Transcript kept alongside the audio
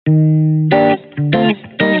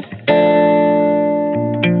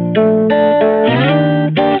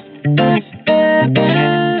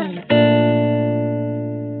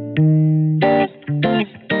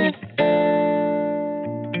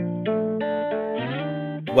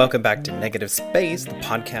Welcome back to Negative Space, the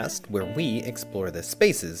podcast where we explore the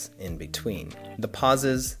spaces in between, the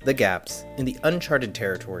pauses, the gaps, in the uncharted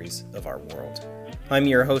territories of our world. I'm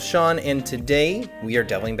your host, Sean, and today we are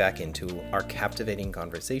delving back into our captivating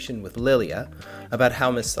conversation with Lilia about how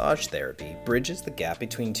massage therapy bridges the gap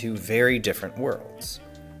between two very different worlds,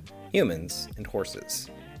 humans and horses.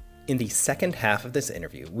 In the second half of this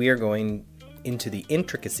interview, we are going into the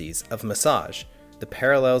intricacies of massage, the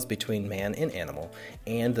parallels between man and animal,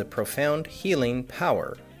 and the profound healing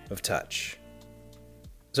power of touch.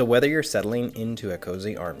 So whether you're settling into a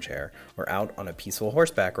cozy armchair or out on a peaceful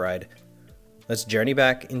horseback ride, let's journey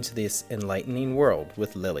back into this enlightening world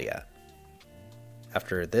with Lilia.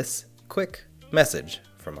 After this quick message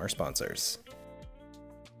from our sponsors.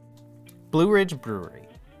 Blue Ridge Brewery,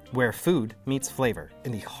 where food meets flavor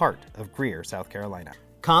in the heart of Greer, South Carolina.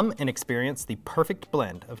 Come and experience the perfect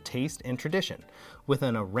blend of taste and tradition with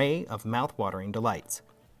an array of mouth-watering delights.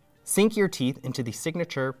 Sink your teeth into the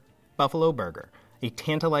signature Buffalo Burger, a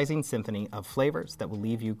tantalizing symphony of flavors that will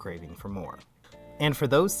leave you craving for more. And for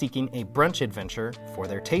those seeking a brunch adventure for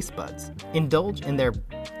their taste buds, indulge in their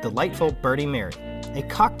delightful Birdie Mary, a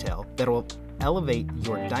cocktail that will elevate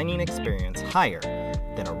your dining experience higher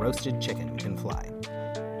than a roasted chicken can fly.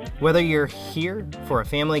 Whether you're here for a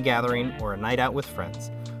family gathering or a night out with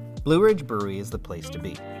friends, Blue Ridge Brewery is the place to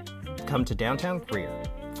be. Come to downtown Greer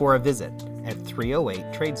for a visit at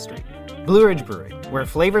 308 Trade Street. Blue Ridge Brewery, where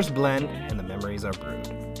flavors blend and the memories are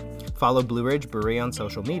brewed. Follow Blue Ridge Brewery on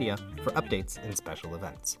social media for updates and special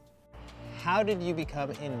events. How did you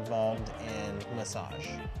become involved in massage?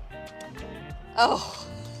 Oh.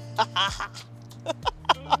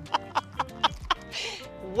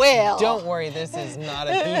 Well. Don't worry, this is not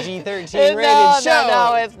a PG-13 rated show.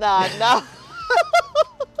 No, it's not. No.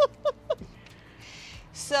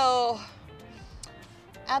 So,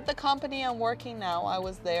 at the company I'm working now, I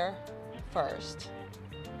was there first.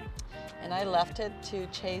 And I left it to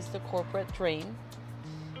chase the corporate dream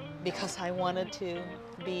because I wanted to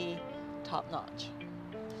be top-notch.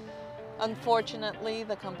 Unfortunately,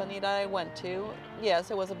 the company that I went to, yes,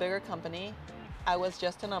 it was a bigger company. I was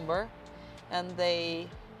just a number, and they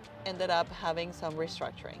ended up having some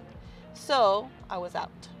restructuring. So I was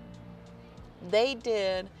out. They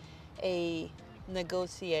did a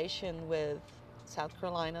negotiation with South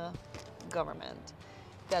Carolina government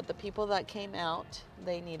that the people that came out,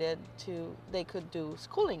 they could do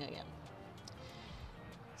schooling again.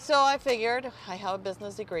 So I figured, I have a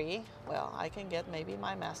business degree. Well, I can get maybe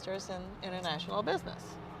my master's in international business.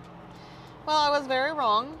 Well, I was very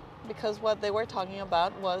wrong because what they were talking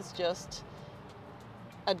about was just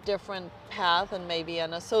a different path and maybe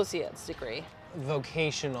an associate's degree.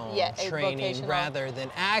 Vocational training vocational. Rather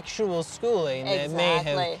than actual schooling Exactly.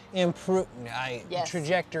 that may have improved Yes.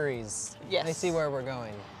 trajectories. Yes. I see where we're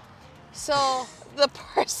going. So the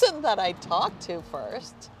person that I talked to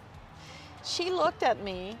first, she looked at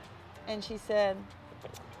me and she said,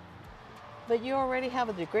 "But you already have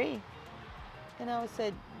a degree." And I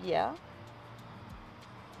said, "Yeah."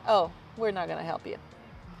 "Oh, we're not going to help you."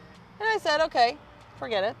 And I said, "Okay,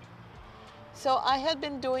 forget it." So I had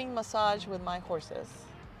been doing massage with my horses.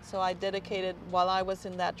 So I dedicated, while I was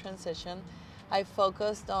in that transition, I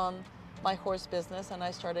focused on my horse business and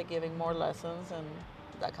I started giving more lessons and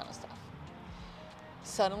that kind of stuff.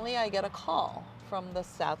 Suddenly I get a call from the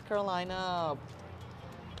South Carolina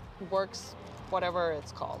Works, whatever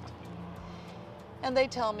it's called. And they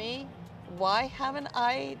tell me, why haven't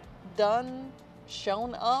I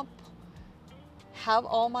shown up, have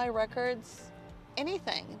all my records,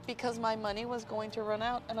 anything, because my money was going to run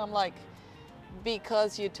out. And I'm like,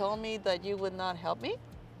 because you told me that you would not help me?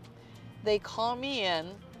 They call me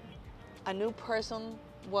in. A new person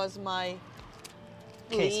was my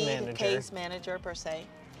case manager per se.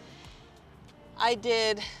 I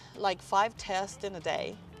did like 5 tests in a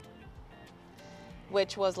day,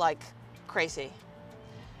 which was like crazy.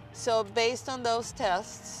 So based on those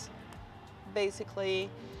tests, basically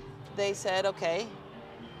they said, okay,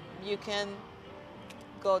 you can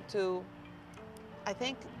go to, I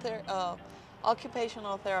think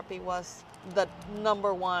occupational therapy was the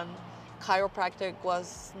number 1, chiropractic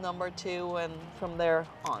was number 2, and from there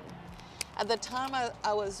on. At the time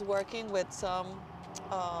I was working with some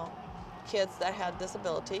kids that had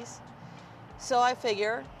disabilities, so I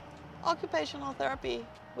figured occupational therapy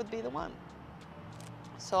would be the one.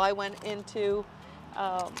 So I went into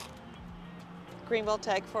Greenville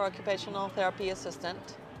Tech for occupational therapy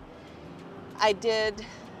assistant. I did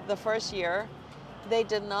the first year. They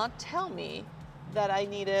did not tell me that I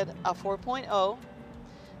needed a 4.0,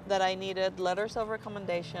 that I needed letters of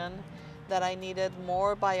recommendation, that I needed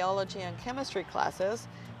more biology and chemistry classes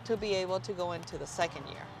to be able to go into the second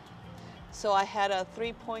year. So I had a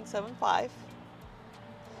 3.75.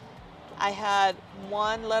 I had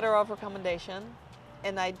one letter of recommendation,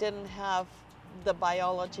 and I didn't have the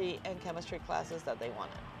biology and chemistry classes that they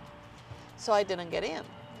wanted. So I didn't get in.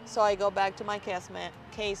 So I go back to my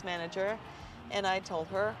case manager, and I told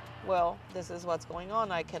her, well, this is what's going on.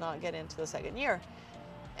 I cannot get into the second year.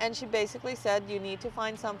 And she basically said, you need to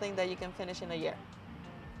find something that you can finish in a year.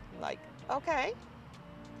 I'm like, okay.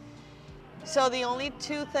 So the only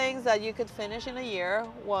two things that you could finish in a year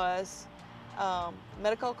was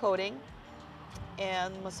medical coding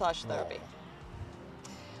and massage therapy.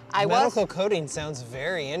 Medical coding sounds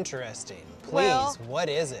very interesting. Please, what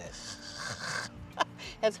is it?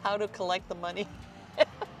 It's how to collect the money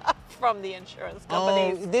from the insurance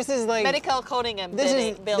companies. Oh, this is like medical coding and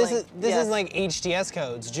billing. Yes. This is like HTS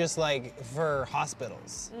codes, just like for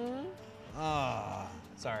hospitals. Mm-hmm. Oh,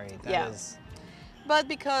 sorry, that is But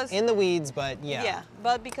because in the weeds, but yeah. Yeah,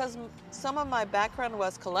 but because some of my background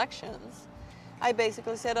was collections, I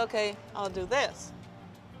basically said, okay, I'll do this.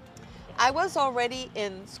 I was already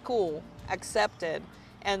in school, accepted,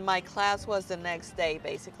 and my class was the next day,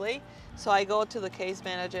 basically. So I go to the case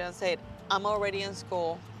manager and say, I'm already in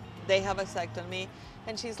school. They have accepted me.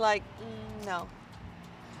 And she's like, no,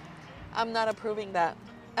 I'm not approving that.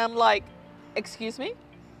 I'm like, excuse me?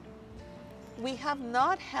 We have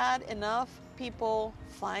not had enough people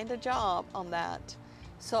find a job on that,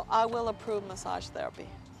 so I will approve massage therapy.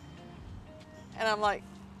 And I'm like,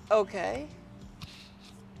 okay.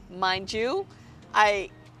 Mind you,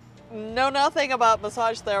 I know nothing about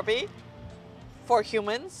massage therapy for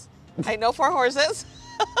humans. I know for horses.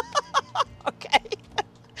 Okay.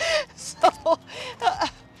 So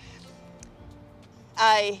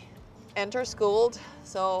I enter schooled.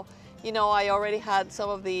 So, you know, I already had some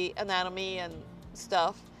of the anatomy and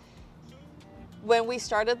stuff. When we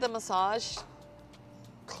started the massage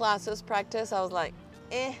classes practice, I was like,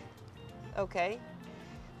 okay.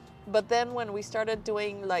 But then when we started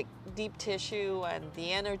doing like deep tissue and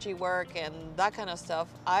the energy work and that kind of stuff,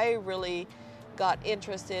 I really got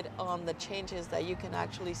interested on the changes that you can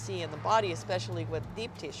actually see in the body, especially with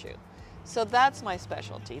deep tissue. So that's my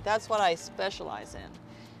specialty. That's what I specialize in.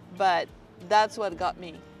 But that's what got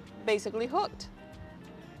me basically hooked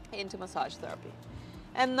into massage therapy.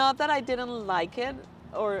 And not that I didn't like it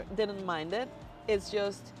or didn't mind it. It's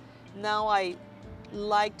just now I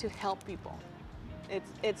like to help people.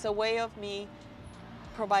 It's a way of me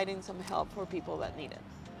providing some help for people that need it.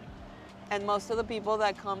 And most of the people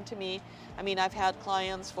that come to me, I mean, I've had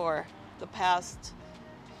clients for the past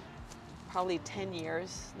probably 10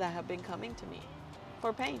 years that have been coming to me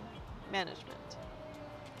for pain management.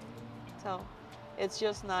 So it's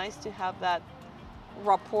just nice to have that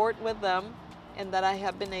rapport with them and that I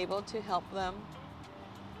have been able to help them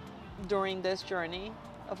during this journey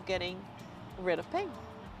of getting rid of pain.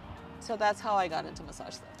 So that's how I got into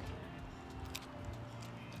massage therapy.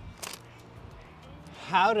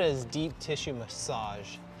 How does deep tissue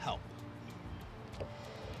massage help?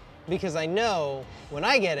 Because I know when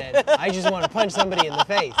I get it, I just want to punch somebody in the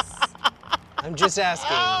face. I'm just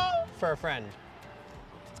asking for a friend.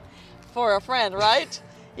 For a friend, right?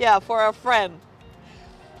 Yeah, for a friend.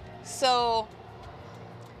 So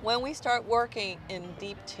when we start working in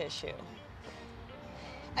deep tissue,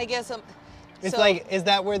 I guess it's like, is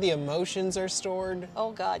that where the emotions are stored?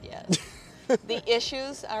 Oh God, yes. The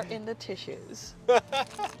issues are in the tissues.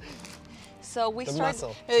 So we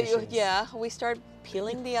we start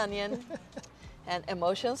peeling the onion and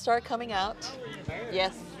emotions start coming out.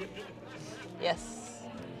 Yes. Yes.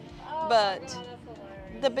 But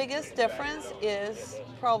the biggest difference is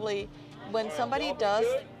probably when somebody does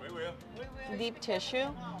deep tissue,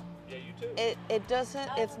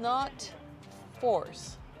 it's not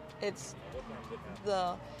force. It's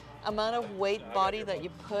the amount of weight body that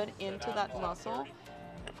you put into that muscle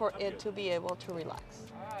for it to be able to relax.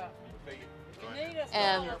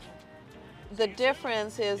 And the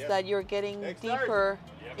difference is that you're getting deeper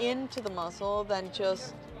into the muscle than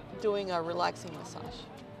just doing a relaxing massage.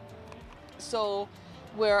 So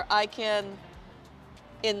where I can,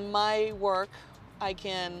 in my work, I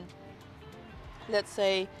can, let's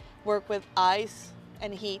say, work with ice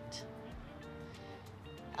and heat,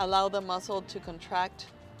 allow the muscle to contract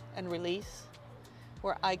and release,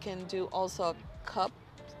 where I can do also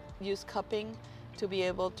use cupping to be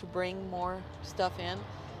able to bring more stuff in.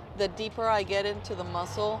 The deeper I get into the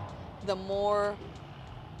muscle, the more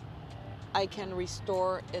I can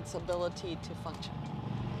restore its ability to function.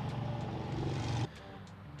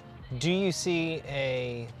 Do you see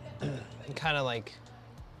a kind of like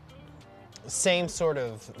same sort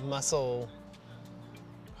of muscle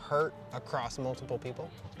hurt across multiple people?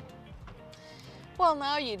 Well,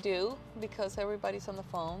 now you do, because everybody's on the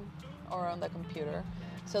phone or on the computer.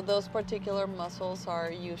 So those particular muscles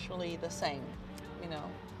are usually the same, you know,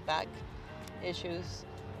 back issues.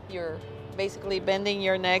 You're basically bending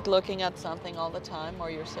your neck looking at something all the time,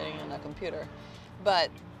 or you're sitting on a computer. But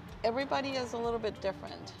everybody is a little bit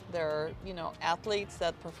different. There are, you know, athletes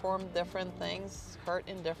that perform different things, hurt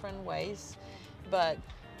in different ways. But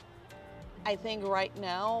I think right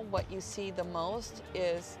now what you see the most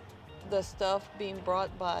is the stuff being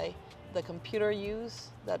brought by the computer use,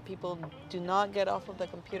 that people do not get off of the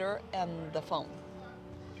computer, and the phone.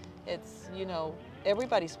 It's, you know,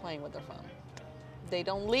 everybody's playing with their phone. They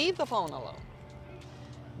don't leave the phone alone.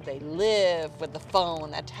 They live with the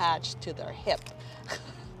phone attached to their hip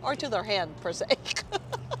or to their hand, per se.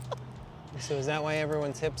 So is that why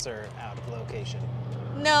everyone's hips are out of location?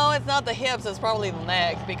 No, it's not the hips, it's probably the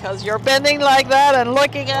neck, because you're bending like that and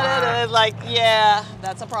looking at it, and it's like, yeah,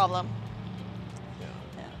 that's a problem. Yeah.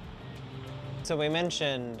 So we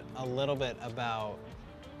mentioned a little bit about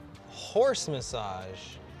horse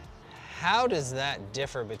massage. How does that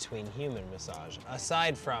differ between human massage,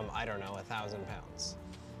 aside from, I don't know, 1,000 pounds?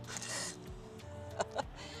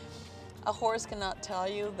 A horse cannot tell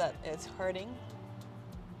you that it's hurting.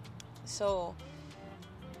 So,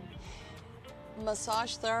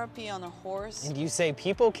 massage therapy on a horse. And you say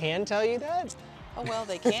people can tell you that? Oh, well,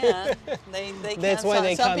 they can. They can. That's why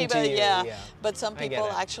they some come people, to you. yeah. Yeah. But some I get people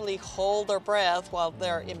it. actually hold their breath while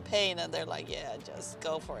they're in pain, and they're like, yeah, just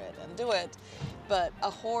go for it and do it. But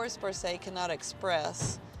a horse, per se, cannot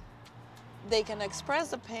express. They can express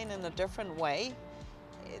the pain in a different way,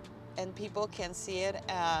 and people can see it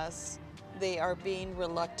as they are being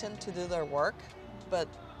reluctant to do their work, but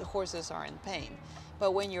the horses are in pain.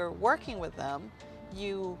 But when you're working with them,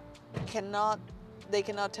 they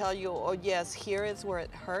cannot tell you, oh yes, here is where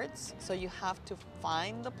it hurts. So you have to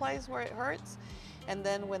find the place where it hurts. And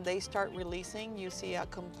then when they start releasing, you see a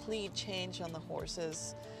complete change on the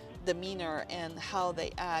horse's demeanor and how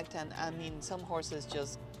they act. And I mean, some horses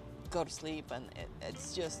just go to sleep, and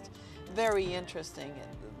it's just very interesting.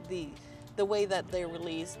 The way that they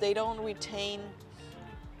release, they don't retain.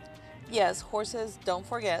 Yes, horses don't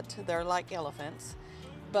forget, they're like elephants,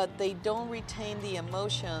 but they don't retain the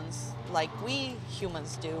emotions like we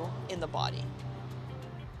humans do in the body.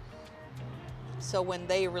 So when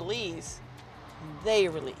they release, they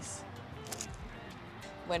release.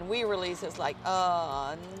 When we release, it's like,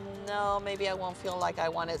 oh, no, maybe I won't feel like I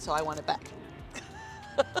want it, so I want it back.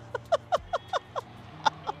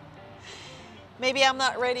 Maybe I'm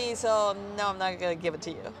not ready, so no, I'm not gonna give it to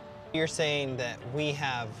you. You're saying that we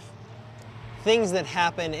have things that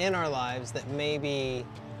happen in our lives that maybe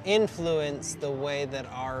influence the way that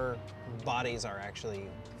our bodies are actually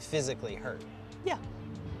physically hurt. Yeah.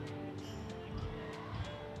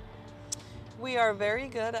 We are very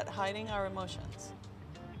good at hiding our emotions.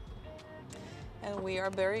 And we are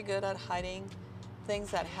very good at hiding things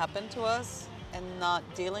that happen to us and not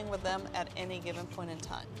dealing with them at any given point in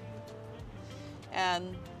time.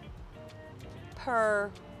 And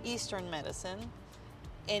per Eastern medicine,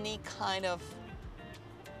 any kind of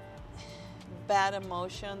bad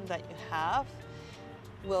emotion that you have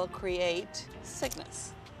will create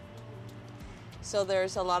sickness. So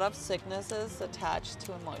there's a lot of sicknesses attached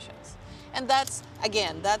to emotions. And that's,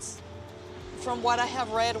 again, that's from what I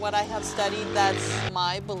have read, what I have studied, that's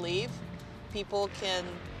my belief. People can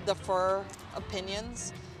defer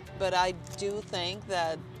opinions, but I do think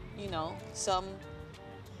that, you know, some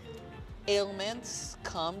ailments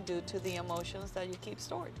come due to the emotions that you keep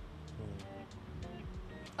stored.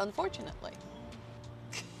 Unfortunately.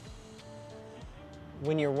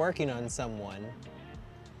 When you're working on someone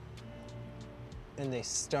and they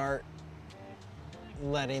start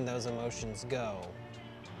letting those emotions go,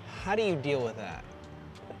 how do you deal with that?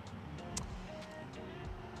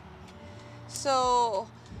 So,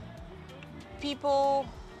 people,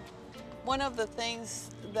 one of the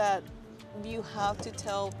things that you have to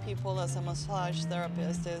tell people as a massage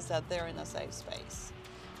therapist is that they're in a safe space,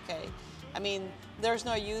 okay? I mean, there's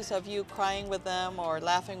no use of you crying with them or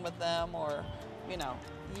laughing with them, or, you know,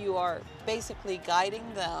 you are basically guiding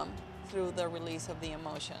them through the release of the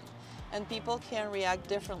emotion. And people can react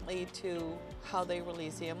differently to how they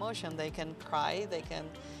release the emotion. They can cry, they can,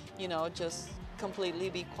 you know, just completely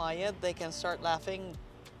be quiet, they can start laughing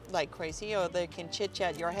like crazy, or they can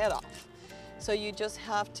chit-chat your head off. So you just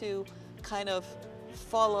have to kind of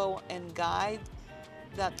follow and guide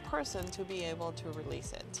that person to be able to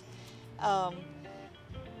release it.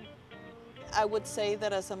 I would say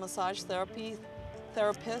that as a massage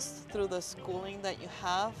therapists, through the schooling that you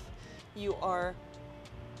have, you are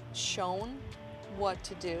shown what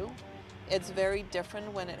to do. It's very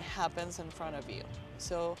different when it happens in front of you.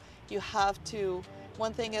 So you have to,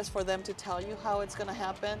 one thing is for them to tell you how it's going to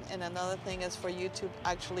happen, and another thing is for you to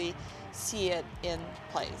actually see it in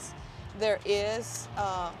place. There is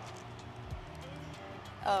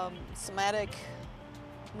somatic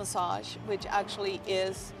massage, which actually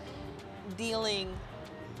is dealing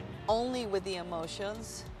only with the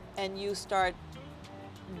emotions, and you start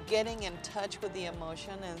getting in touch with the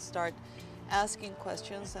emotion and start asking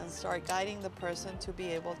questions and start guiding the person to be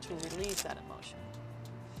able to release that emotion.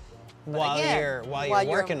 But While again, you're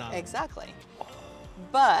working on it. Exactly.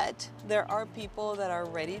 But there are people that are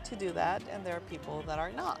ready to do that, and there are people that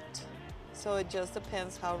are not. So it just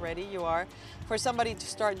depends how ready you are for somebody to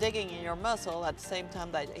start digging in your muscle at the same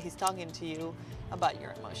time that he's talking to you about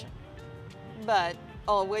your emotion. But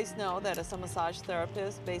always know that as a massage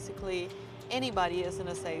therapist, basically anybody is in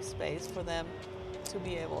a safe space for them to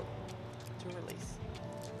be able to release.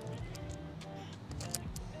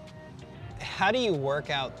 How do you work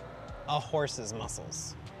out a horse's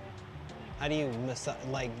muscles? How do you massage,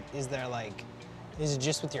 like, is it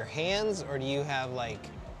just with your hands, or do you have like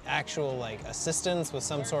actual like assistance with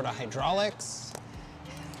some sort of hydraulics?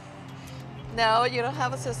 No, you don't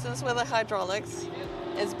have assistance with the hydraulics.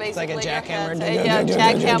 It's basically like a jackhammer. Yeah,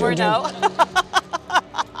 jackhammer, no.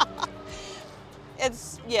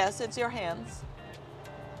 It's your hands.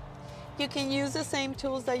 You can use the same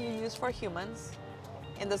tools that you use for humans,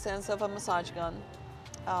 in the sense of a massage gun,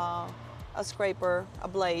 a scraper, a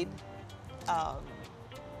blade.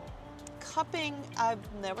 Cupping, I've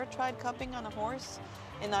never tried cupping on a horse,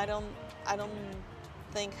 and I don't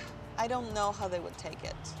know how they would take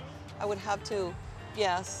it. I would have to,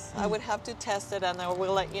 I would have to test it, and I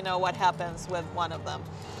will let you know what happens with one of them.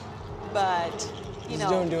 But, you know.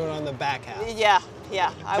 Don't do it on the back half. Yeah.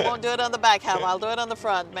 I won't do it on the back half. I'll do it on the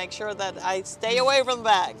front. Make sure that I stay away from the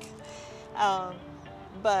back.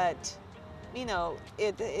 But, you know,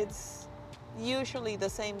 it's usually the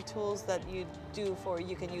same tools that you do for,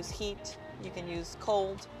 you can use heat, you can use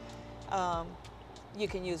cold, you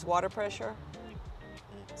can use water pressure.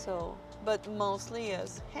 So, but mostly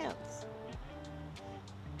is hands.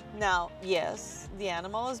 Now, yes, the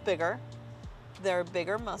animal is bigger. There are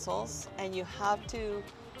bigger muscles, and you have to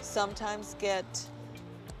sometimes get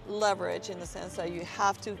leverage, in the sense that you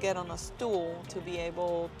have to get on a stool to be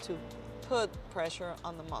able to put pressure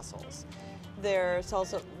on the muscles. There's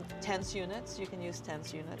also tense units. You can use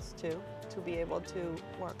tense units too to be able to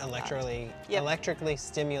work Electrically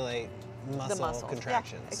stimulate muscle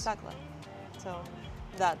contractions. Yeah, exactly. So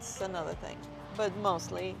that's another thing, but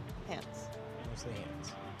mostly hands. Mostly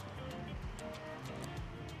hands.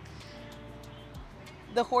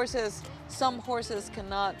 The horses, some horses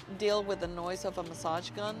cannot deal with the noise of a massage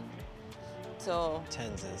gun, so.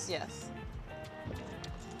 Tenses. Yes.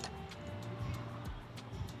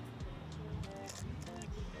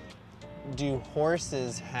 Do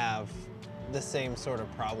horses have the same sort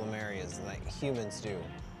of problem areas like humans do?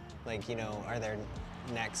 Like, you know, are their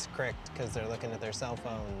necks cricked because they're looking at their cell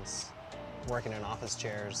phones, working in office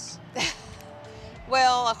chairs?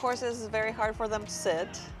 Well, horses is very hard for them to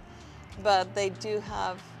sit, but they do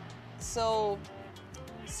have, so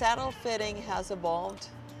saddle fitting has evolved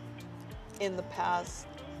in the past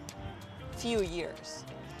few years.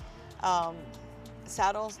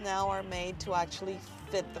 Saddles now are made to actually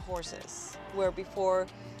fit the horses, where before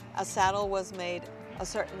a saddle was made a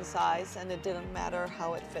certain size and it didn't matter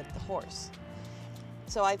how it fit the horse.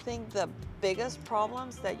 So I think the biggest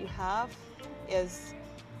problems that you have is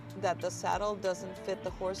that the saddle doesn't fit the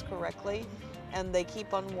horse correctly, and they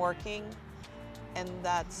keep on working, and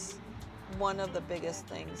that's one of the biggest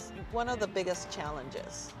things, one of the biggest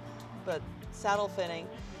challenges. But saddle fitting,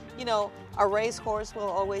 you know, a race horse will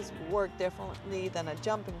always work differently than a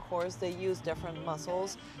jumping horse. They use different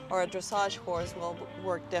muscles. Or a dressage horse will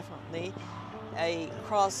work differently. A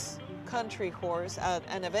cross-country horse,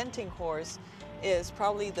 an eventing horse, is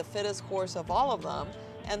probably the fittest horse of all of them,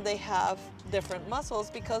 and they have different muscles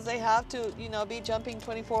because they have to, you know, be jumping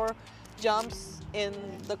 24 jumps in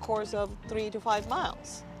the course of 3 to 5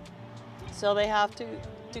 miles. So they have to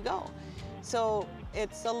go. So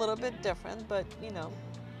it's a little bit different, but, you know,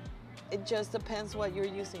 it just depends what you're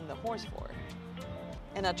using the horse for.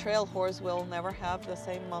 And a trail horse will never have the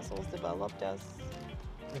same muscles developed as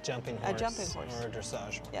a jumping horse or a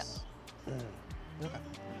dressage horse. Yeah. Okay.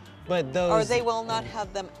 But those, or they will not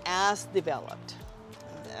have them as developed.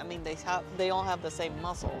 I mean, they all have the same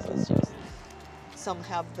muscles. It's just some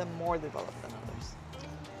have them more developed than others.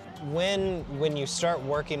 When you start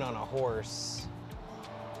working on a horse,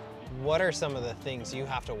 what are some of the things you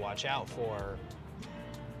have to watch out for,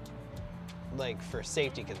 like for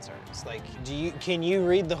safety concerns? Like, can you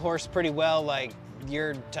read the horse pretty well? Like,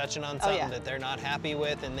 you're touching on something that they're not happy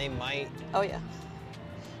with, and they might. Oh yeah.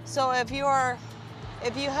 So if you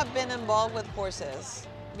have been involved with horses,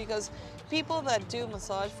 because people that do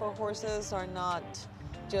massage for horses are not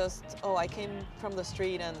just, oh, I came from the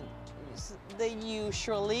street, and they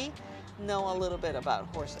usually know a little bit about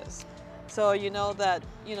horses. So you know that,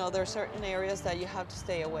 there are certain areas that you have to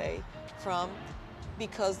stay away from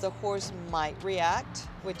because the horse might react,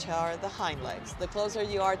 which are the hind legs. The closer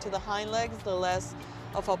you are to the hind legs, the less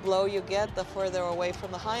of a blow you get. The further away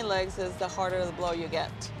from the hind legs is the harder the blow you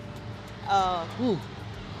get.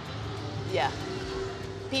 Yeah.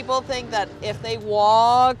 People think that if they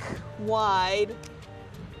walk wide,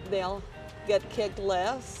 they'll get kicked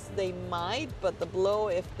less. They might, but the blow,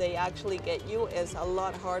 if they actually get you, is a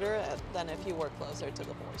lot harder than if you were closer to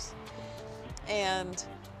the horse. And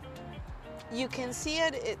you can see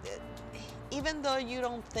it, even though you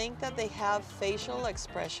don't think that they have facial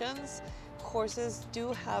expressions, horses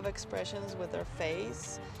do have expressions with their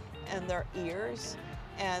face and their ears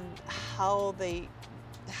and how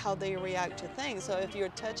they react to things. So if you're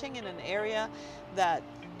touching in an area that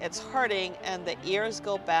it's hurting and the ears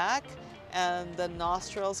go back and the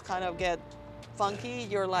nostrils kind of get funky,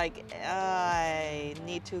 you're like, I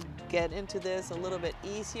need to get into this a little bit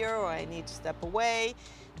easier, or I need to step away,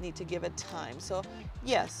 need to give it time. So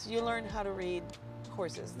yes, you learn how to read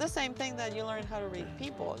horses. The same thing that you learn how to read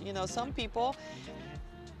people. Some people,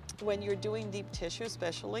 when you're doing deep tissue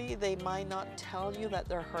especially, they might not tell you that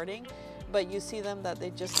they're hurting, but you see them that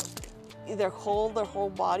they just either hold their whole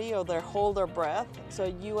body or they hold their breath. So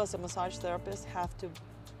you as a massage therapist have to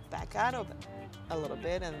back out of it a little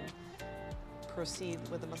bit and proceed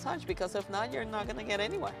with the massage, because if not, you're not going to get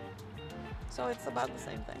anywhere. So it's about the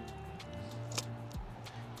same thing.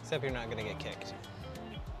 Except you're not going to get kicked.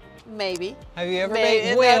 Maybe. Have you ever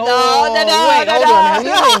Maybe. wait, No, hold no, on. no, Wait, no, hold no. on. Have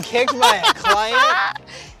you been kicked by a client?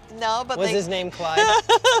 No, but Was his name Clyde?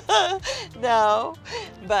 No,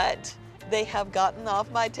 but they have gotten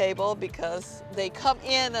off my table because they come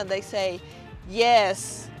in and they say,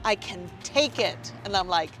 yes, I can take it. And I'm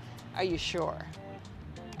like, are you sure?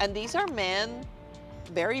 And these are men,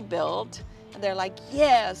 very built, and they're like,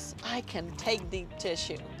 yes, I can take deep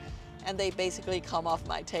tissue. And they basically come off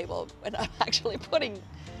my table when I'm actually putting,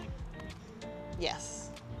 yes.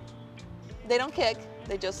 They don't kick,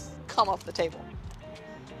 they just come off the table.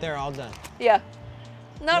 They're all done. Yeah.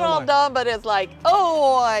 Not No all more. done, but it's like,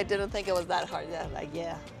 oh, I didn't think it was that hard. Yeah, like,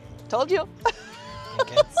 yeah, told you.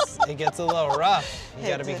 It gets a little rough. You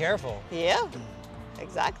got to be careful. Yeah,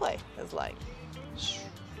 exactly. It's like,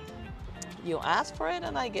 you asked for it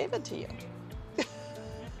and I gave it to you.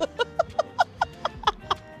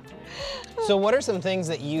 So what are some things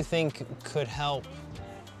that you think could help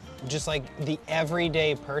just like the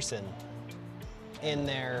everyday person in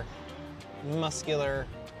their muscular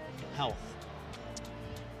health?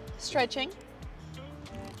 Stretching,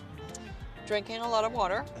 drinking a lot of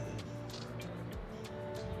water,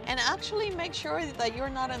 and actually make sure that you're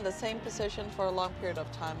not in the same position for a long period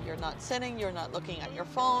of time. You're not sitting, you're not looking at your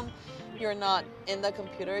phone, you're not in the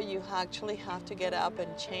computer. You actually have to get up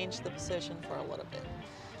and change the position for a little bit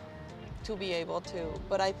to be able to.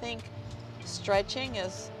 But I think stretching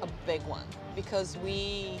is a big one, because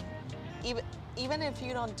even if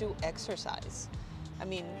you don't do exercise, I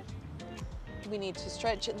mean, we need to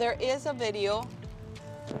stretch. There is a video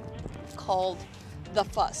called The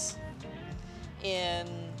Fuss in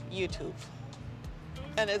YouTube.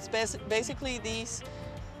 And it's basically these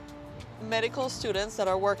medical students that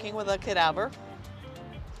are working with a cadaver,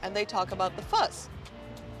 and they talk about the fuss.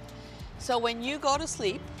 So when you go to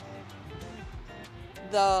sleep,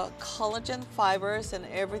 the collagen fibers and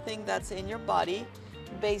everything that's in your body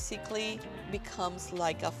basically becomes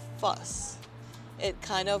like a fuss. It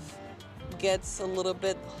kind of gets a little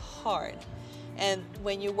bit hard. And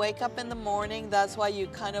when you wake up in the morning, that's why you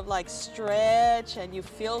kind of like stretch and you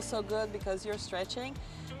feel so good because you're stretching.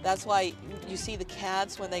 That's why you see the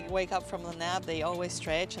cats, when they wake up from the nap, they always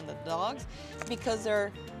stretch, and the dogs, because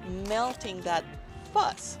they're melting that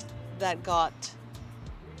fuss that got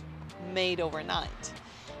made overnight.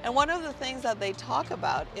 And one of the things that they talk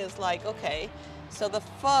about is like, okay, so the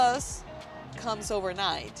fuss comes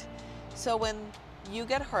overnight. So when you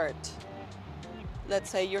get hurt, let's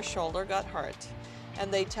say your shoulder got hurt,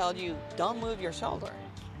 and they tell you, don't move your shoulder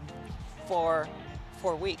for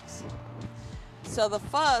 4 weeks. So the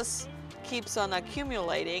fuss keeps on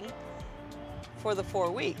accumulating for the 4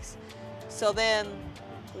 weeks. So then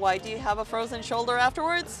Why do you have a frozen shoulder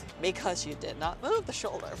afterwards? Because you did not move the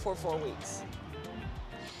shoulder for 4 weeks.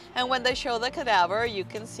 And when they show the cadaver, you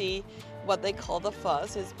can see what they call the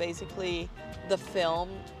fuzz is basically the film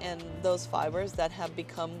and those fibers that have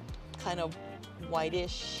become kind of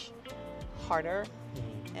whitish, harder,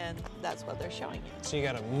 and that's what they're showing you. So you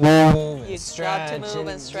gotta move and You've stretch. got to move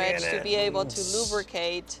and stretch get to it be able and to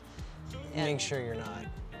lubricate. And make sure you're not.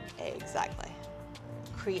 Exactly.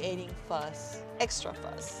 Creating fuzz, extra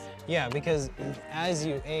fuzz. Yeah, because as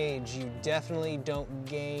you age, you definitely don't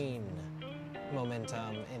gain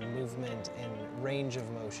momentum and movement and range of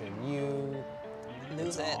motion. You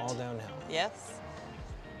Lose it. all downhill. Yes.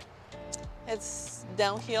 It's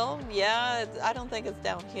downhill. Yeah, I don't think it's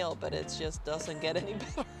downhill, but it just doesn't get any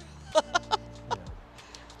better. Yeah.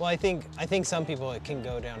 Well, I think some people it can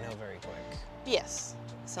go downhill very quick. Yes,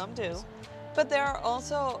 some do. But there are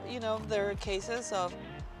also, there are cases of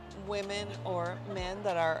women or men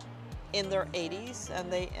that are in their 80s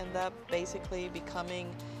and they end up basically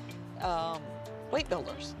becoming weight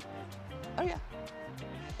builders. Oh yeah.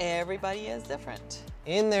 Everybody is different.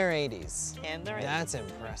 In their 80s. In their 80s. That's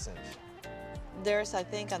impressive. There's, I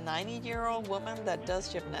think, a 90-year-old woman that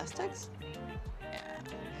does gymnastics. Yeah.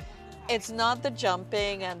 It's not the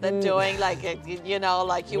jumping and the doing like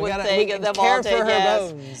you would think of them all day. Care for her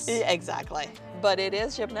bones. Exactly. But it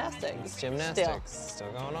is gymnastics. It's gymnastics.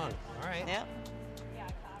 Still going on. All right. Yeah.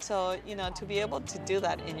 So, to be able to do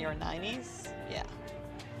that in your 90s, yeah.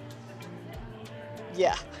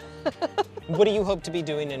 Yeah. What do you hope to be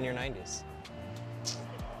doing in your 90s?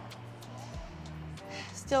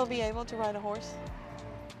 Still be able to ride a horse.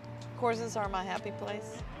 Horses are my happy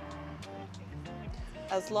place.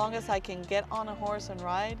 As long as I can get on a horse and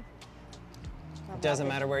ride. It doesn't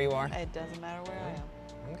matter where you are? It doesn't matter where I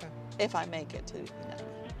am. Okay. If I make it to 90.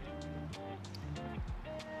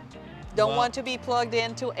 Don't want to be plugged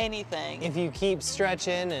into anything. If you keep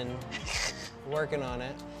stretching and working on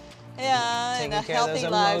it. Yeah, and a healthy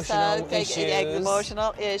lifestyle,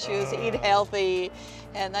 emotional issues, eat healthy.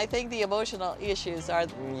 And I think the emotional issues are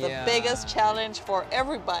the biggest challenge for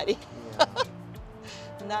everybody. Yeah.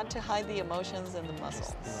 Not to hide the emotions and the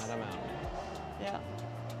muscles. Just let them out. Yeah.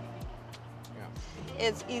 Yeah.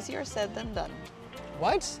 It's easier said than done.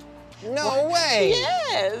 What? No way!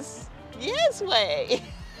 Yes! Yes way!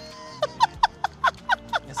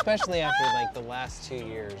 Especially after like the last 2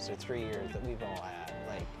 years or 3 years that we've all had.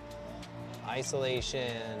 Like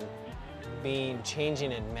isolation,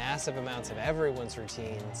 changing in massive amounts of everyone's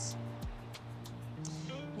routines.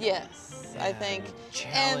 Yes, I think.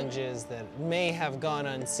 Challenges that may have gone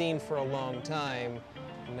unseen for a long time.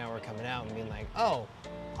 And now we're coming out and being like, oh,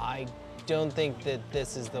 I don't think that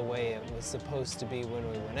this is the way it was supposed to be when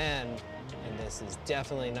we went in. And this is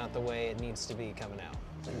definitely not the way it needs to be coming out.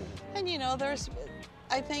 And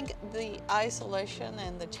I think the isolation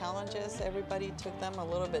and the challenges, everybody took them a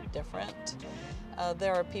little bit different.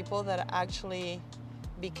 There are people that actually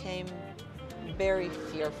became very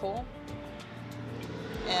fearful.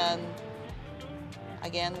 And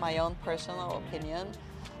again, my own personal opinion,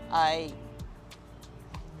 I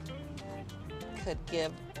could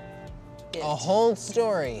give it a whole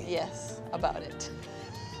story. Yes, about it.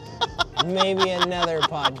 Maybe another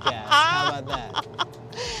podcast. How about that?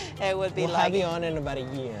 It would be we'll have you on in about a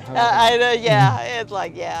year. I know, yeah. It's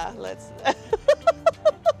like, yeah, let's.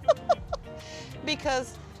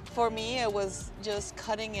 Because for me, it was just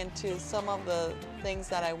cutting into some of the things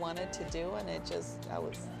that I wanted to do, and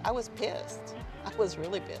I was pissed. I was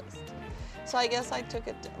really pissed. So I guess I took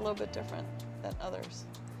it a little bit different than others.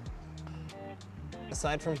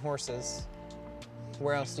 Aside from horses,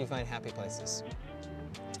 where else do you find happy places?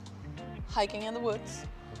 Hiking in the woods.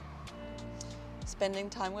 Spending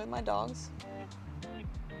time with my dogs.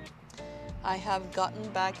 I have gotten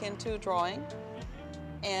back into drawing,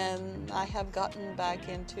 and I have gotten back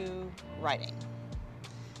into writing.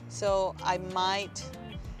 So I might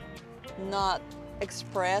not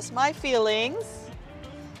express my feelings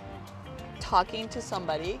talking to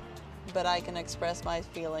somebody, but I can express my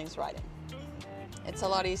feelings writing. It's a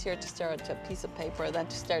lot easier to stare at a piece of paper than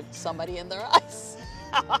to stare at somebody in their eyes.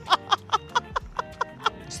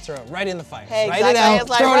 Just throw it right in the fire. Hey, write exactly. it out, It's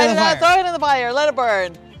like, throw it write in the it fire. out, throw it in the fire, let it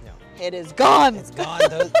burn. No. It is gone. It's gone.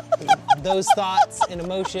 Those thoughts and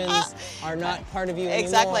emotions are not part of you anymore.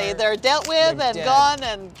 Exactly. They're dealt with They're and dead. gone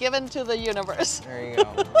and given to the universe. There you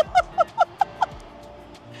go.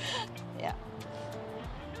 Yeah.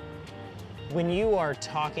 When you are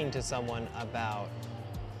talking to someone about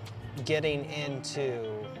getting into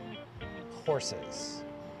horses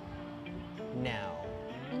now,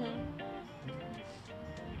 Mm-hmm.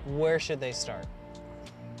 where should they start?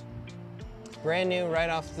 brand new, right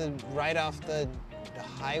off the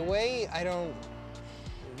highway.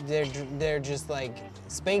 They're just like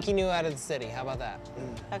spanky new out of the city. How about that?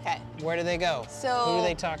 Okay. Where do they go? So- who do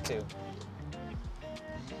they talk to?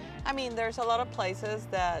 I mean, there's a lot of places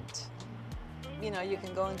that, you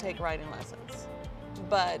can go and take riding lessons.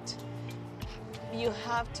 But you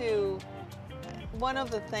have to, one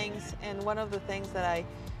of the things that I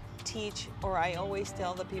teach, or I always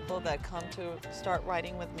tell the people that come to start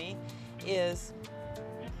riding with me, is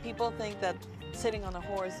people think that sitting on a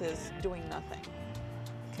horse is doing nothing,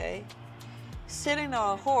 okay? Sitting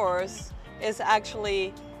on a horse is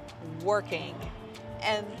actually working.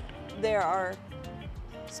 And there are,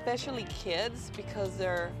 especially kids, because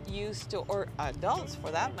they're used to, or adults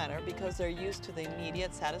for that matter, because they're used to the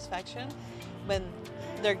immediate satisfaction when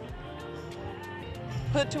they're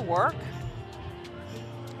put to work,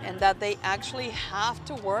 and that they actually have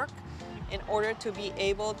to work in order to be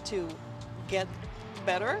able to get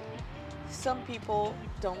better. Some people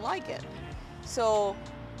don't like it. So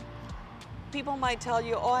people might tell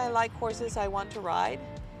you, oh, I like horses, I want to ride.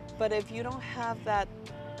 But if you don't have that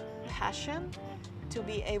passion to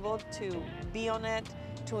be able to be on it,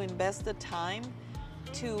 to invest the time,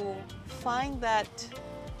 to find that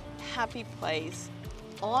happy place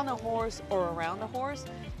on a horse or around a horse,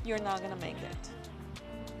 you're not gonna make it.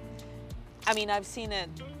 I mean, I've seen it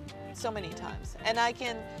so many times. And I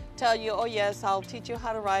can tell you, oh yes, I'll teach you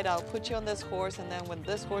how to ride, I'll put you on this horse, and then when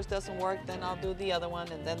this horse doesn't work, then I'll do the other one,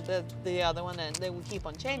 and then the other one, and then we keep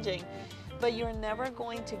on changing. But you're never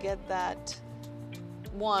going to get that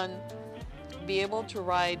one, be able to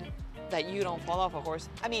ride that you don't fall off a horse.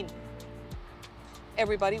 I mean,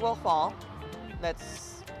 everybody will fall.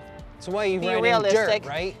 Let's So why you be ride in realistic, dirt,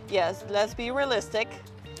 right? Yes, let's be realistic.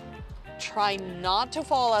 Try not to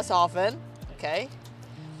fall as often, okay?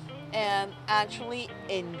 And actually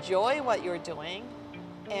enjoy what you're doing.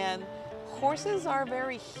 And horses are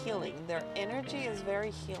very healing. Their energy is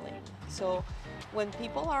very healing. So when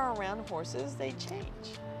people are around horses, they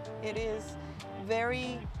change. It is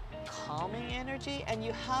very calming energy, and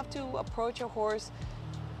you have to approach a horse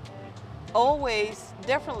always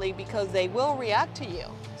differently because they will react to you.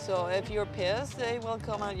 So if you're pissed, they will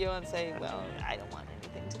come at you and say, well, I don't want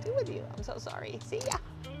anything to do with you. I'm so sorry. See ya.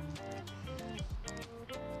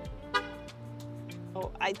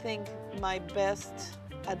 So I think my best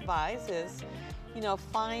advice is,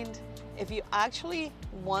 if you actually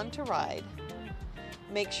want to ride,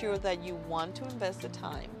 make sure that you want to invest the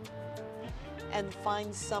time and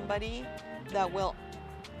find somebody that will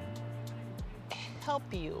help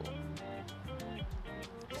you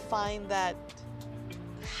find that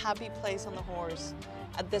happy place on the horse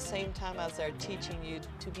at the same time as they're teaching you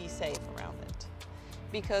to be safe around it.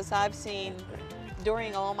 Because I've seen,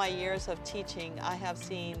 during all my years of teaching, I have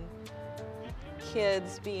seen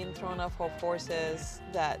kids being thrown off of horses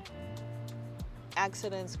that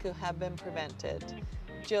accidents could have been prevented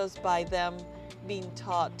just by them being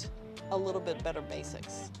taught a little bit better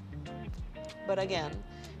basics. But again,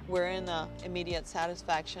 we're in an immediate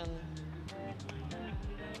satisfaction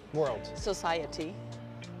World. society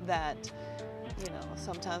that,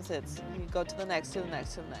 sometimes it's you go to the next, to the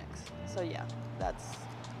next, to the next. So yeah, that's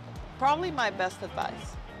probably my best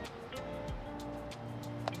advice.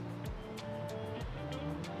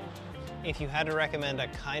 If you had to recommend a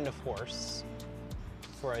kind of horse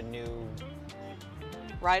for a new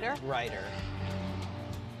Rider, rider,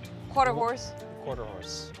 quarter horse. quarter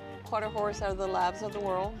horse. Quarter horse are the labs of the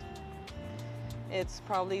world. It's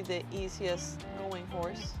probably the easiest going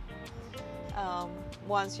horse.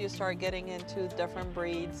 Once you start getting into different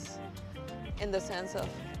breeds, in the sense of,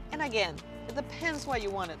 and again, it depends what you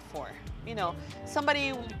want it for.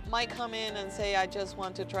 Somebody might come in and say, I just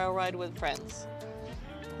want to trail ride with friends.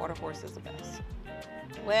 Quarter horse is the best.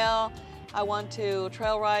 Well, I want to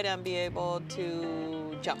trail ride and be able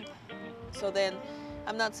to jump. So then,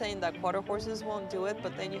 I'm not saying that quarter horses won't do it,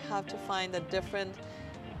 but then you have to find a different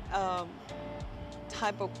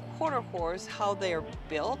type of quarter horse, how they're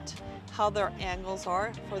built, how their angles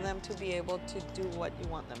are for them to be able to do what you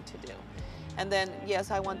want them to do. And then,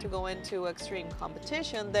 yes, I want to go into extreme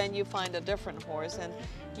competition, then you find a different horse. And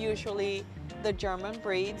usually the German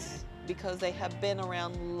breeds, because they have been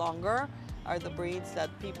around longer, are the breeds that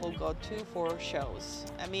people go to for shows.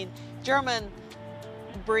 I mean, German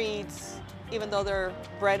breeds, even though they're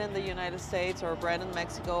bred in the United States or bred in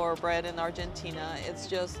Mexico or bred in Argentina, it's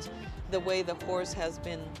just the way the horse has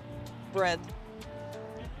been bred,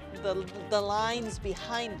 the lines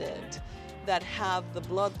behind it that have the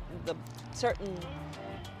blood, the certain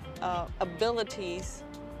abilities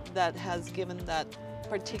that has given that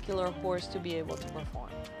particular horse to be able to perform.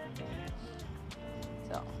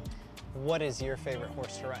 What is your favorite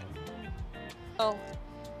horse to ride? Oh,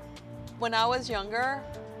 when I was younger,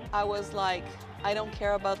 I was like, I don't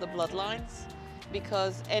care about the bloodlines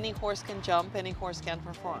because any horse can jump, any horse can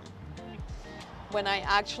perform. When I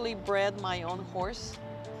actually bred my own horse,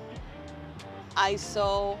 I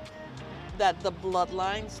saw that the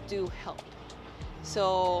bloodlines do help.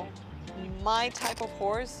 So my type of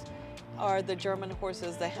horse are the German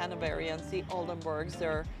horses, the Hanoverians, the Oldenburgs.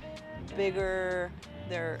 They're bigger,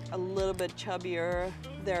 they're a little bit chubbier,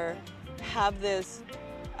 they have this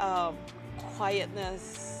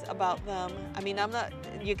quietness about them. I mean,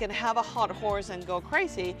 you can have a hot horse and go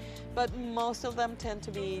crazy, but most of them tend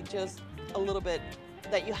to be just a little bit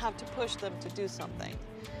that you have to push them to do something.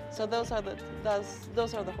 So those are the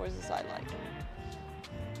horses I like.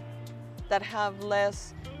 That have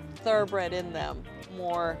less thoroughbred in them,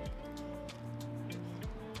 more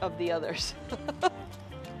of the others.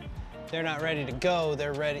 They're not ready to go,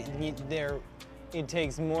 they're ready, it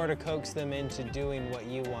takes more to coax them into doing what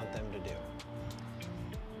you want them to do.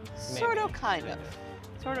 Sort of, kind of.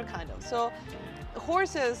 So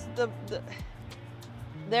horses,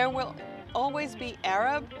 there will always be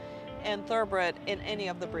Arab and thoroughbred in any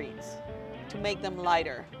of the breeds to make them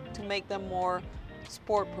lighter, to make them more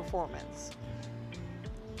sport performance.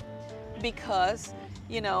 Because,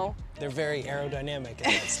 They're very aerodynamic at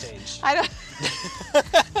that stage.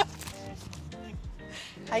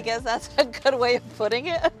 I guess that's a good way of putting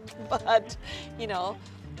it, but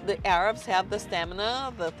the Arabs have the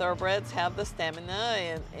stamina, the thoroughbreds have the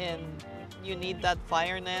stamina, and you need that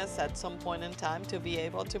fireness at some point in time to be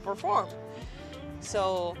able to perform.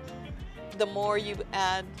 So the more you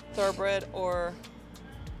add thoroughbred or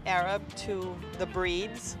Arab to the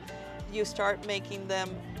breeds, you start making them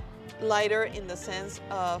lighter in the sense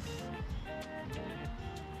of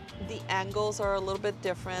the angles are a little bit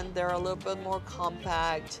different, they're a little bit more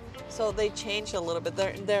compact, so they change a little bit.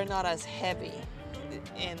 They're not as heavy.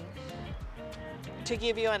 And to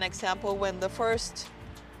give you an example,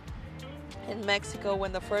 in Mexico,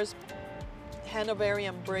 when the first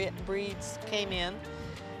Hanoverian breeds came in,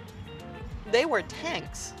 they were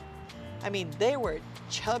tanks. I mean, they were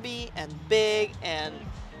chubby and big and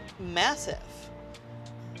massive.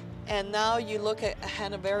 And now you look at a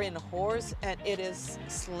Hanoverian horse and it is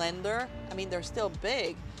slender. I mean, they're still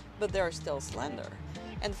big, but they're still slender.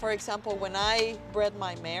 And for example, when I bred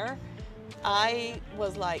my mare, I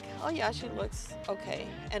was like, oh yeah, she looks okay.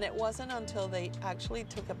 And it wasn't until they actually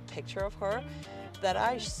took a picture of her that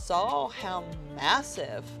I saw how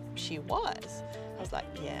massive she was. I was like,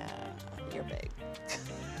 yeah, you're big.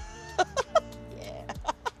 Yeah.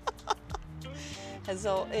 And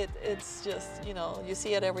so it's just, you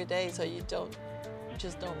see it every day, so you don't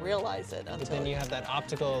realize it until. But then you have that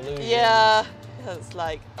optical illusion. Yeah, it's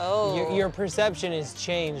like, oh. Your perception is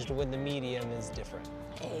changed when the medium is different.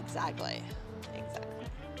 Exactly.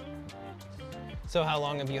 So how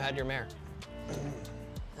long have you had your mare?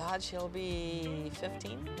 God, she'll be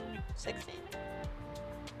 15, 16.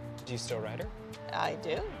 Do you still ride her? I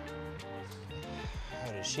do.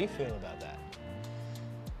 How does she feel about that?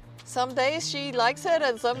 Some days she likes it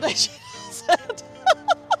and some days she doesn't.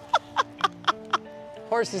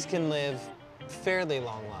 Horses can live fairly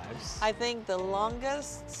long lives. I think the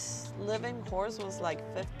longest living horse was like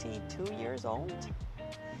 52 years old.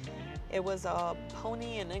 It was a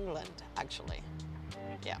pony in England, actually.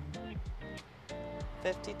 Yeah.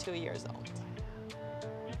 52 years old.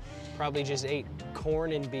 Probably just ate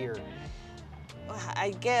corn and beer.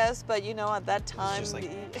 I guess, but at that time. It was just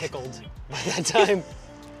like pickled by that time.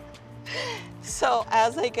 So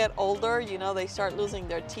as they get older, they start losing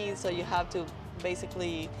their teeth, so you have to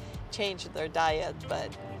basically change their diet. But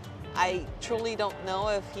I truly don't know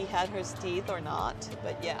if he had his teeth or not,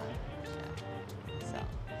 but yeah. So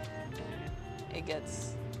it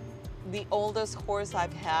gets, the oldest horse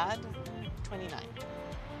I've had, 29.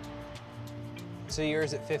 So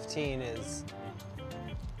yours at 15 is?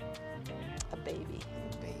 A baby.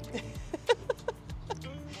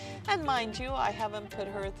 And mind you, I haven't put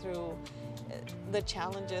her through the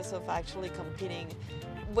challenges of actually competing.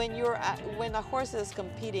 When a horse is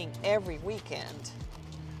competing every weekend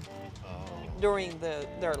during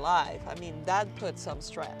their life, I mean, that puts some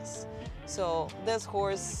stress. So this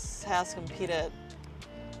horse has competed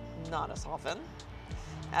not as often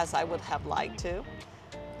as I would have liked to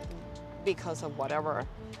because of whatever.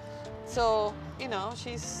 So,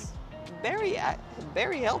 she's very,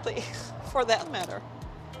 very healthy for that matter.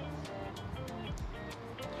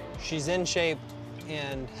 She's in shape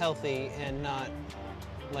and healthy and not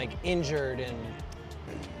injured and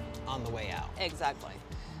on the way out. Exactly.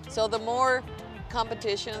 So the more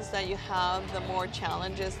competitions that you have, the more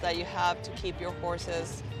challenges that you have to keep your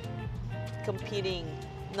horses competing,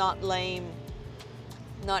 not lame,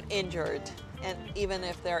 not injured. And even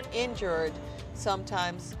if they're injured,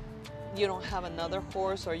 sometimes you don't have another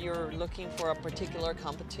horse, or you're looking for a particular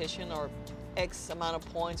competition or X amount of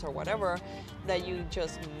points or whatever, that you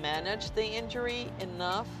just manage the injury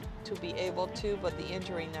enough to be able to, but the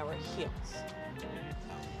injury never heals.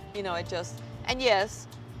 You know, it just, and yes,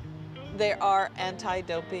 there are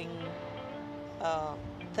anti-doping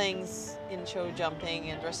things in show jumping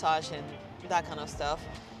and dressage and that kind of stuff,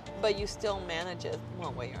 but you still manage it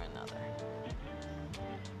one way or another.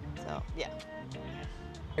 So, yeah.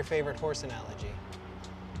 Your favorite horse analogy?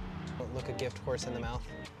 Look a gift horse in the mouth.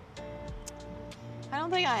 I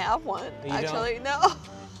don't think I have one, You actually, don't? no.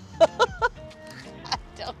 I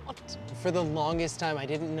don't. For the longest time, I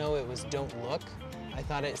didn't know it was don't look. I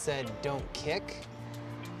thought it said don't kick.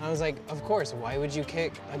 I was like, of course, why would you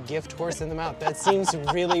kick a gift horse in the mouth? That seems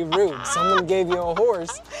really rude. Someone gave you a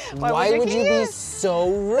horse. Why would you be so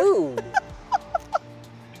rude?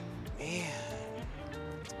 Man.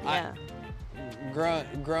 Yeah.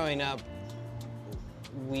 Growing up,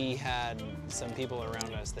 we had some people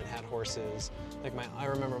around us that had horses. Like I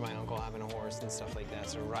remember my uncle having a horse and stuff like that.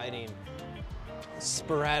 So riding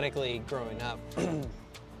sporadically growing up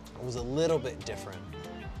was a little bit different.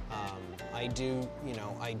 I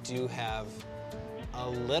do have a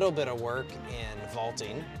little bit of work in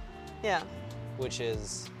vaulting. Yeah. Which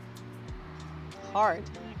is hard.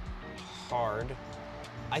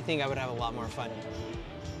 I think I would have a lot more fun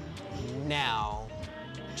now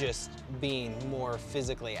just being more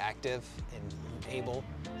physically active and able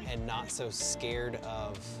and not so scared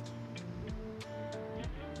of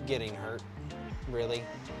getting hurt, really.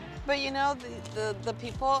 But you know, the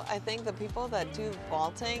people, I think the people that do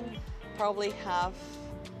vaulting probably have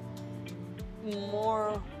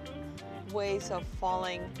more ways of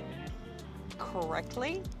falling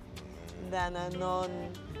correctly than a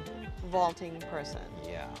non-vaulting person.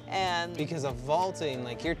 Yeah. And because of vaulting,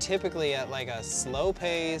 like you're typically at like a slow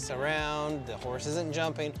pace around, the horse isn't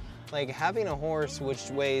jumping. Like having a horse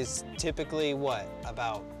which weighs typically what,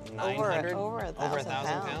 about 900? Over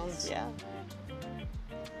 1,000 pounds? Yeah.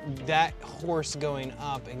 That horse going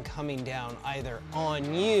up and coming down either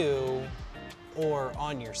on you or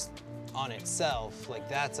on itself, like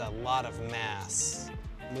that's a lot of mass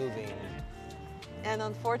moving. And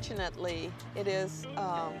unfortunately, it is,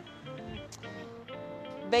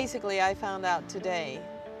 basically I found out today,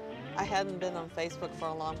 I hadn't been on Facebook for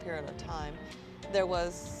a long period of time, there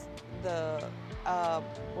was the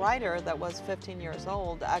rider that was 15 years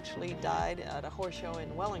old actually died at a horse show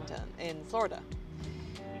in Wellington, in Florida.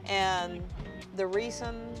 And the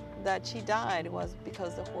reason that she died was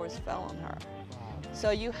because the horse fell on her. So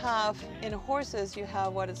you have, in horses, you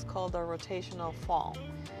have what is called a rotational fall.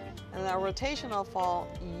 And a rotational fall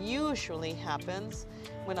usually happens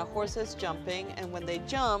when a horse is jumping, and when they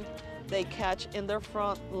jump, they catch in their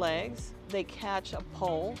front legs, they catch a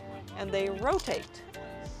pole, and they rotate.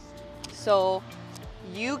 So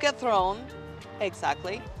you get thrown,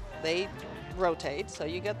 exactly, they rotate, so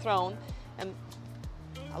you get thrown, and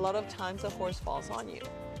a lot of times the horse falls on you.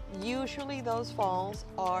 Usually those falls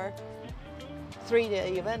are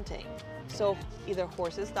 3-day eventing. So either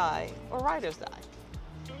horses die or riders die.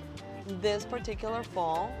 This particular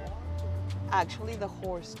fall, actually the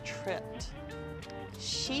horse tripped.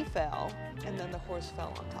 She fell, and then the horse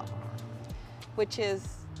fell on top of her, which is,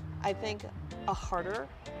 I think, a harder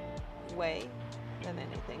way than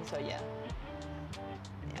anything. So yeah.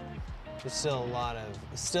 There's still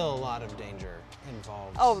a lot of danger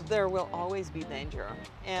involved. Oh, there will always be danger.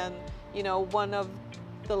 And you know, one of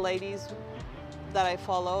the ladies that I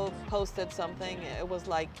follow posted something. It was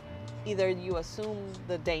like, either you assume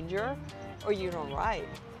the danger or you don't ride.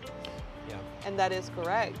 Yeah. And that is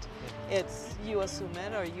correct. It's you assume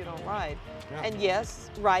it or you don't ride. Yeah. And yes,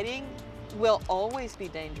 riding will always be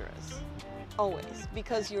dangerous. Always.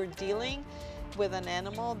 Because you're dealing with an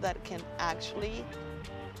animal that can actually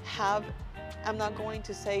have, I'm not going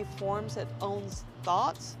to say forms its own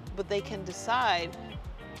thoughts, but they can decide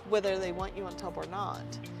whether they want you on top or not.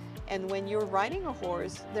 And when you're riding a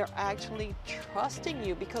horse, they're actually trusting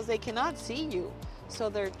you because they cannot see you. So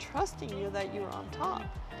they're trusting you that you're on top.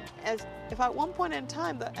 As if at one point in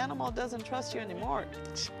time the animal doesn't trust you anymore,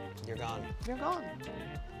 you're gone. You're gone.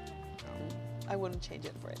 I wouldn't change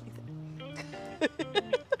it for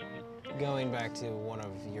anything. Going back to one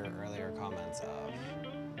of your earlier comments of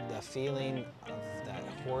the feeling of that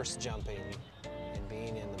horse jumping and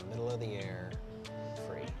being in the middle of the air,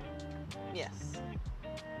 free. Yes.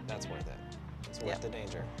 That's worth it. It's worth the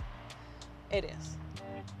danger. It is.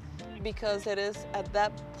 Because it is at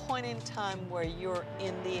that point in time where you're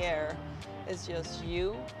in the air, it's just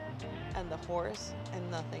you and the horse and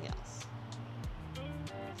nothing else.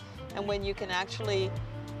 And when you can actually,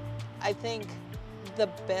 I think the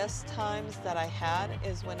best times that I had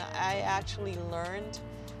is when I actually learned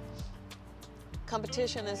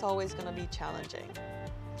competition is always going to be challenging.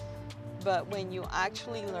 But when you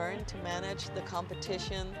actually learn to manage the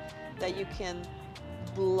competition, that you can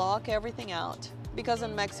block everything out. Because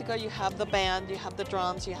in Mexico you have the band, you have the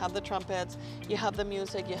drums, you have the trumpets, you have the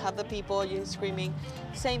music, you have the people, you're screaming.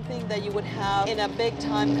 Same thing that you would have in a big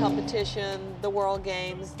time competition, the World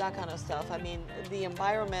Games, that kind of stuff. I mean, the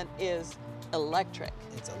environment is electric.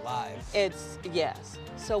 It's alive. It's, yes.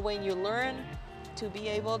 So when you learn to be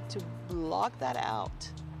able to block that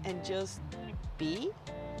out and just be,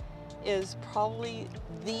 is probably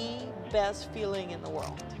the best feeling in the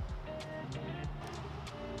world.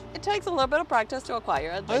 It takes a little bit of practice to acquire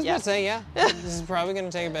it. I was going to say, yeah, this is probably going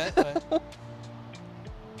to take a bit, but...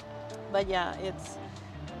 But yeah,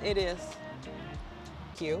 it is.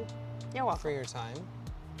 Thank you. You're welcome. For your time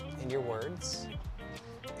and your words.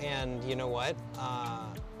 And you know what?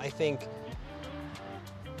 I think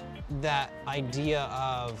that idea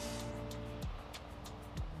of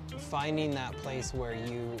finding that place where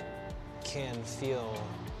you can feel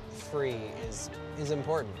free is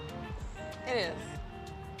important. It is.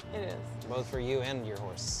 It is. Both for you and your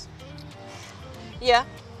horse. Yeah,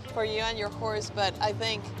 for you and your horse, but I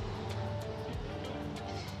think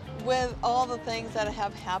with all the things that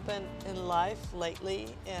have happened in life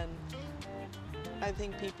lately, and I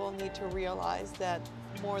think people need to realize that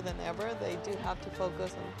more than ever, they do have to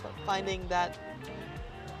focus on finding that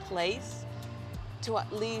place to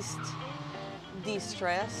at least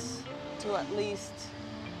de-stress, to at least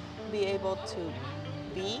be able to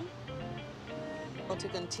be, or to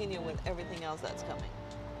continue with everything else that's coming.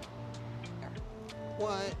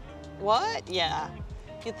 What? What? Yeah.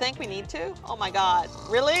 You think we need to? Oh my God,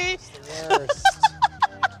 really? Worst.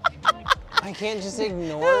 I can't just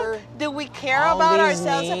ignore. Do we care all about these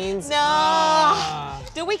ourselves? needs? No.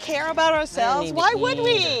 Do we care about ourselves? Why would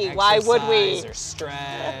we? Why would we? Or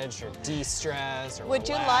stretch, or de-stress, or Would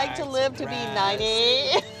you like to relax, live or to be rest.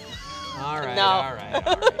 90? All right, No. all right,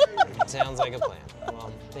 all right. Sounds like a plan.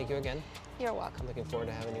 Well, thank you again. You're welcome. I'm looking forward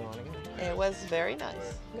to having you on again. It was very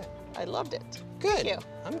nice. Good. I loved it. Good. Thank you.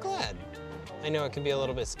 I'm glad. I know it can be a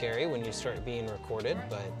little bit scary when you start being recorded,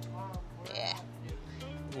 but Yeah.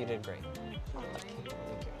 you did great. Oh, thank you.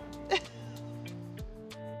 Thank you.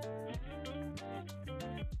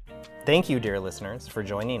 Thank you, dear listeners, for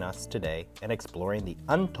joining us today and exploring the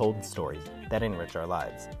untold stories that enrich our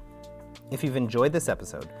lives. If you've enjoyed this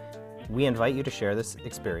episode, we invite you to share this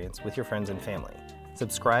experience with your friends and family.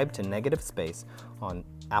 Subscribe to Negative Space on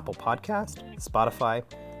Apple Podcast, Spotify,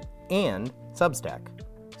 and Substack,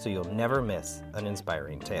 so you'll never miss an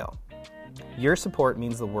inspiring tale. Your support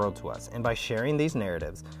means the world to us, and by sharing these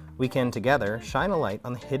narratives, we can together shine a light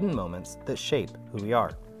on the hidden moments that shape who we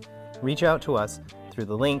are. Reach out to us through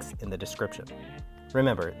the links in the description.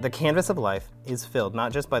 Remember, the canvas of life is filled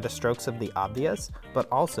not just by the strokes of the obvious, but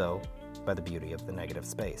also by the beauty of the negative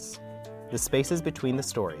space. The spaces between the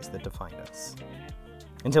stories that define us.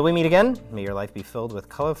 Until we meet again, may your life be filled with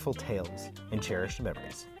colorful tales and cherished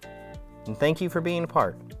memories. And thank you for being a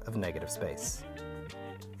part of Negative Space.